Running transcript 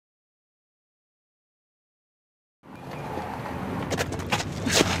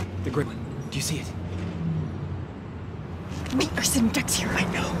The gray one. Do you see it? We are sitting ducks here. I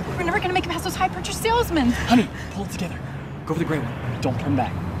know. We're never gonna make it past those high-purchase salesmen. Honey, pull it together. Go for the gray one. Don't turn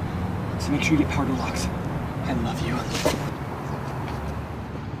back. So make sure you get power door locks. I love you.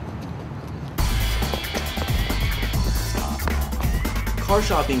 Car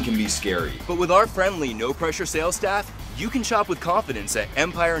shopping can be scary, but with our friendly, no-pressure sales staff, you can shop with confidence at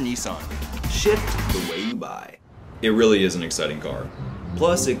Empire Nissan. Shift the way you buy. It really is an exciting car.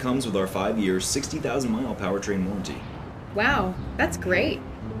 Plus, it comes with our 5-year, 60,000-mile powertrain warranty. Wow, that's great.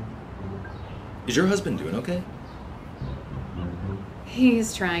 Is your husband doing okay?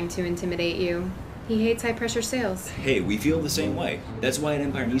 He's trying to intimidate you. He hates high-pressure sales. Hey, we feel the same way. That's why at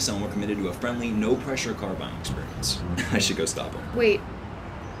Empire Nissan we're committed to a friendly, no-pressure car buying experience. I should go stop him. Wait,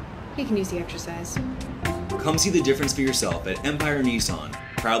 he can use the exercise. Come see the difference for yourself at Empire Nissan,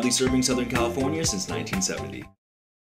 proudly serving Southern California since 1970.